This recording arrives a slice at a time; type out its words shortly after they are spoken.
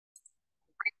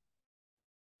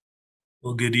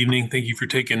Well, good evening. Thank you for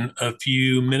taking a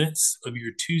few minutes of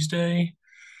your Tuesday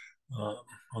um,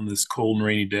 on this cold and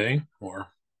rainy day. Or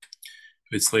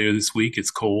if it's later this week,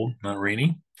 it's cold, not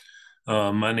rainy.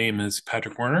 My name is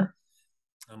Patrick Werner.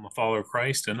 I'm a follower of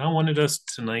Christ, and I wanted us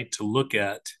tonight to look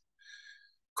at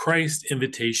Christ's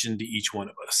invitation to each one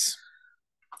of us.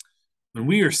 When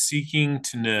we are seeking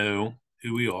to know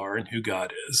who we are and who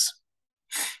God is,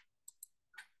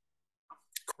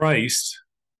 Christ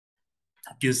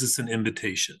gives us an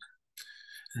invitation.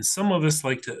 And some of us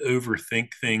like to overthink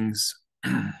things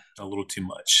a little too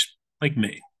much, like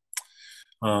me.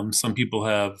 Some people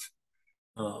have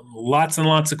lots and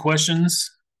lots of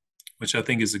questions, which I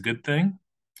think is a good thing.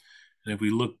 And if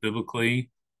we look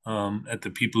biblically at the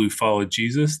people who followed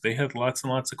Jesus, they had lots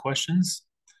and lots of questions.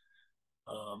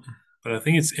 Um, but I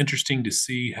think it's interesting to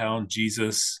see how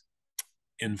Jesus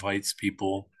invites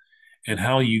people and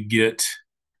how you get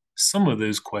some of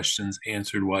those questions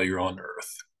answered while you're on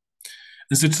earth.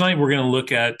 And so tonight we're going to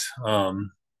look at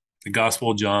the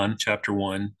Gospel of John, chapter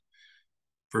 1,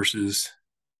 verses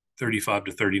 35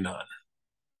 to 39.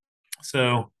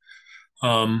 So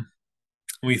when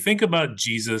we think about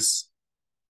Jesus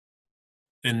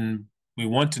and we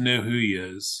want to know who he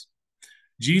is,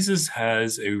 Jesus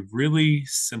has a really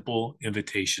simple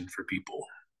invitation for people.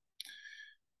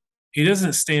 He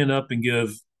doesn't stand up and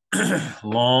give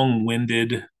long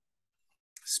winded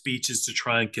speeches to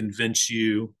try and convince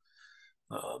you.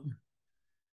 Um,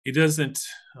 he doesn't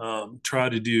try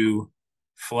to do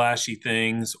flashy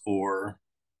things or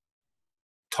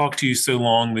talk to you so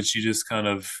long that you just kind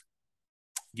of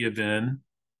give in.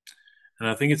 And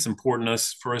I think it's important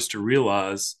for us to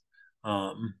realize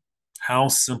how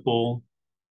simple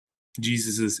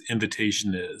Jesus's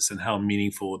invitation is and how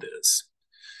meaningful it is.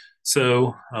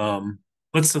 So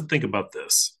let's think about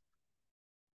this.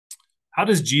 How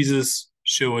does Jesus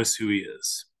show us who he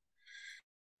is?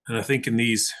 And I think in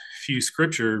these few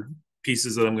scripture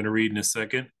pieces that I'm going to read in a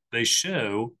second, they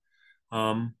show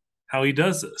how he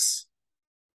does this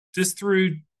just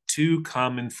through two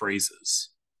common phrases.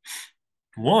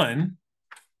 One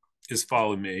is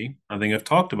follow me. I think I've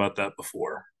talked about that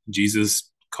before.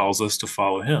 Jesus calls us to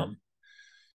follow him.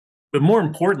 But more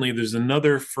importantly, there's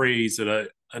another phrase that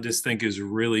I just think is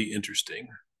really interesting.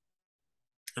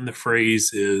 And the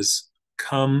phrase is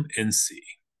come and see.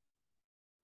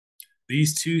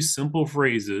 These two simple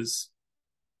phrases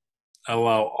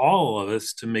allow all of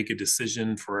us to make a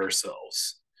decision for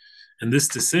ourselves. And this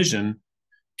decision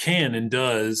can and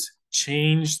does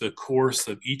change the course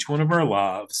of each one of our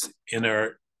lives in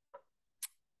our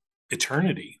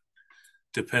eternity,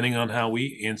 depending on how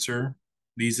we answer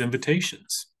these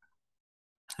invitations.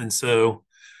 And so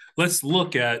let's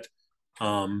look at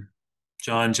John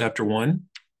chapter 1,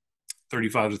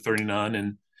 35 to 39,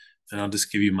 and I'll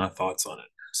just give you my thoughts on it.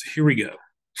 So here we go.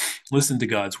 Listen to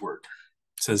God's word.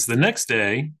 It says, the next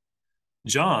day,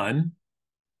 John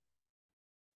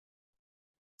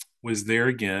was there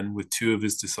again with two of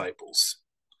his disciples.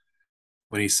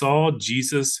 When he saw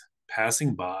Jesus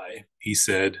passing by, he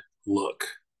said, look,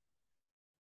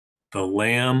 the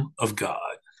Lamb of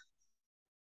God.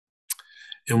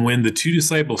 And when the two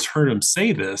disciples heard him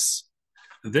say this,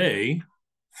 they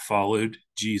followed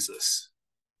Jesus.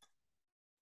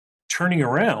 Turning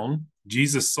around,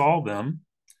 Jesus saw them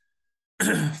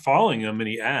following him, and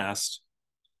he asked,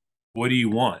 what do you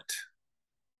want?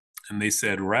 And they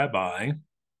said, Rabbi,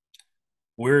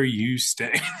 where are you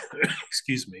staying?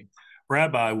 Excuse me.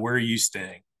 Rabbi, where are you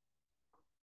staying?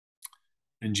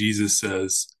 And Jesus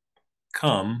says,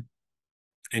 come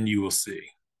and you will see.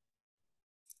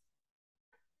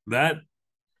 That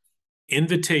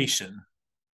invitation,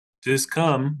 just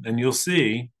come and you'll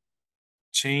see,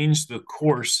 changed the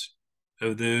course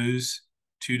of those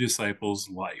two disciples'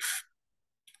 life.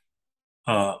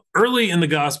 Early in the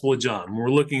Gospel of John, when we're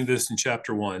looking at this in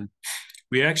chapter 1,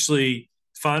 we actually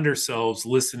find ourselves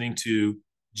listening to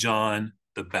John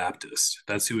the Baptist.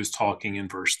 That's who is talking in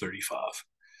verse 35.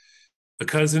 A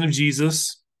cousin of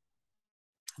Jesus,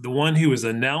 the one who was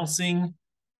announcing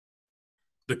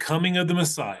the coming of the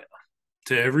Messiah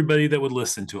to everybody that would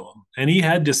listen to him. And he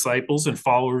had disciples and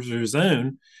followers of his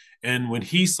own. And when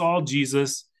he saw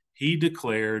Jesus, he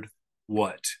declared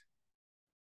what?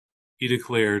 He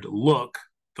declared, look,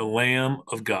 the Lamb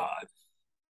of God.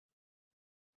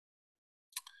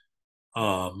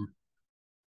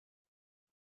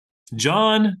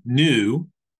 John knew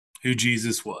who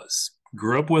Jesus was,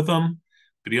 grew up with him,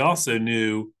 but he also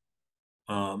knew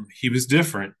he was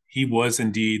different. He was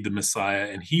indeed the Messiah,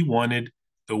 and he wanted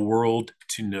the world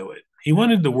to know it. He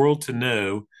wanted the world to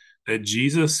know that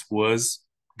Jesus was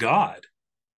God,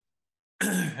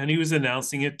 And he was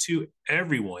announcing it to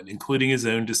everyone, including his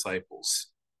own disciples.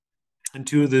 And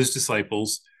two of those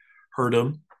disciples heard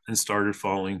him and started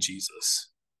following Jesus.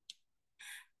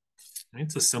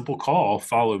 It's a simple call,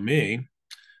 follow me.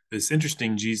 It's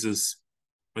interesting, Jesus,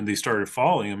 when they started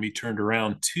following him, he turned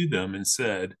around to them and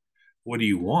said, "What do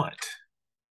you want?"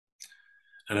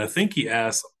 And I think he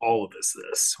asked all of us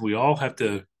this. We all have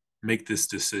to make this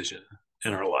decision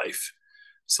in our life.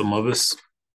 Some of us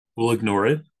will ignore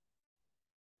it.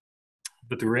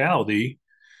 But the reality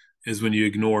is when you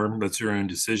ignore, that's your own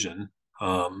decision.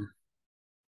 And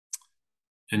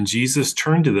Jesus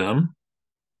turned to them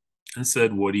and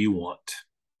said, "What do you want?"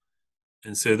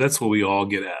 And so that's what we all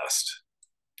get asked.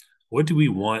 What do we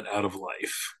want out of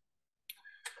life?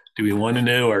 Do we want to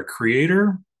know our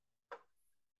Creator?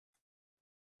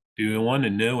 Do we want to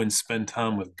know and spend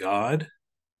time with God?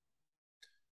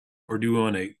 Or do we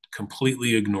want to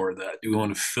completely ignore that? Do we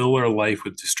want to fill our life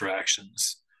with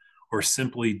distractions or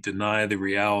simply deny the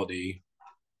reality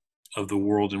of the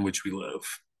world in which we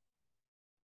live?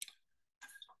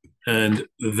 And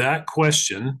that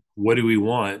question, what do we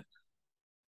want,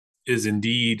 is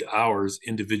indeed ours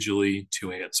individually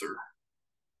to answer.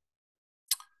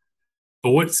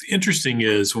 But what's interesting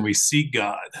is when we seek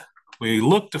God, when we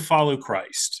look to follow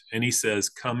Christ, and he says,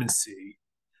 "Come and see,"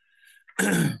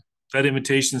 that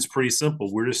invitation is pretty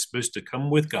simple. We're just supposed to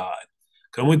come with God,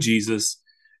 come with Jesus,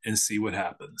 and see what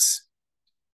happens.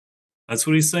 That's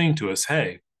what he's saying to us.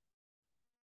 Hey,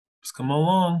 just come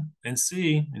along and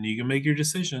see, and you can make your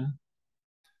decision.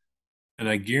 And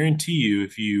I guarantee you,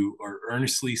 if you are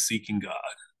earnestly seeking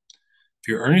God, if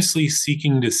you're earnestly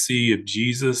seeking to see if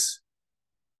Jesus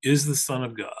is the Son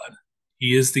of God,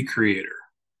 he is the Creator,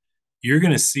 you're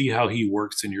going to see how he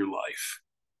works in your life.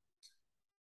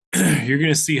 You're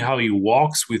going to see how he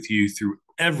walks with you through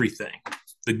everything,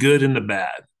 the good and the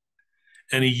bad.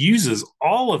 And he uses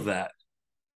all of that,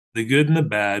 the good and the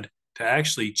bad, to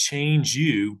actually change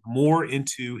you more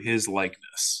into his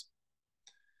likeness.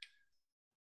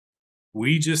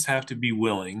 We just have to be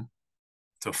willing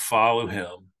to follow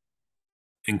him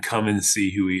and come and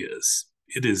see who he is.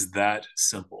 It is that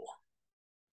simple.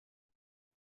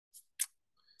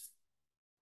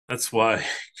 That's why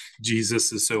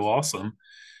Jesus is so awesome,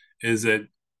 is that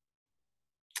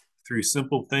through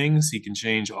simple things, he can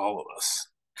change all of us.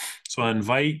 So I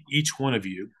invite each one of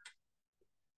you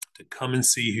to come and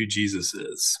see who Jesus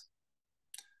is.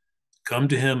 Come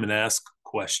to him and ask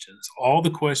questions, all the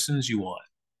questions you want.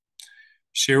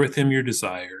 Share with him your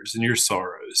desires and your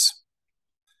sorrows,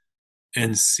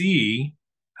 and see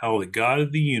how the God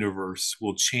of the universe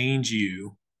will change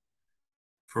you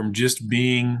from just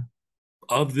being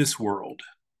of this world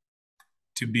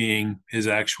to being his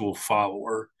actual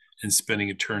follower and spending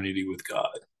eternity with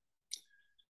God.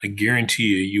 I guarantee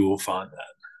you, you will find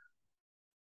that.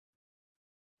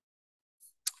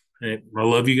 Hey, I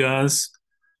love you guys.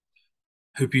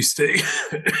 Hope you stay.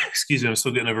 Excuse me, I'm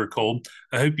still getting over a cold.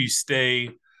 I hope you stay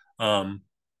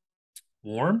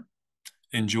warm.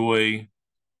 Enjoy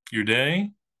your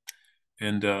day.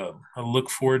 And I look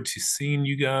forward to seeing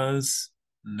you guys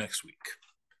next week.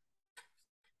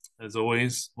 As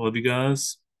always, love you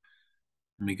guys.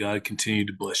 May God continue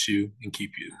to bless you and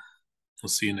keep you. We'll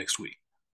see you next week.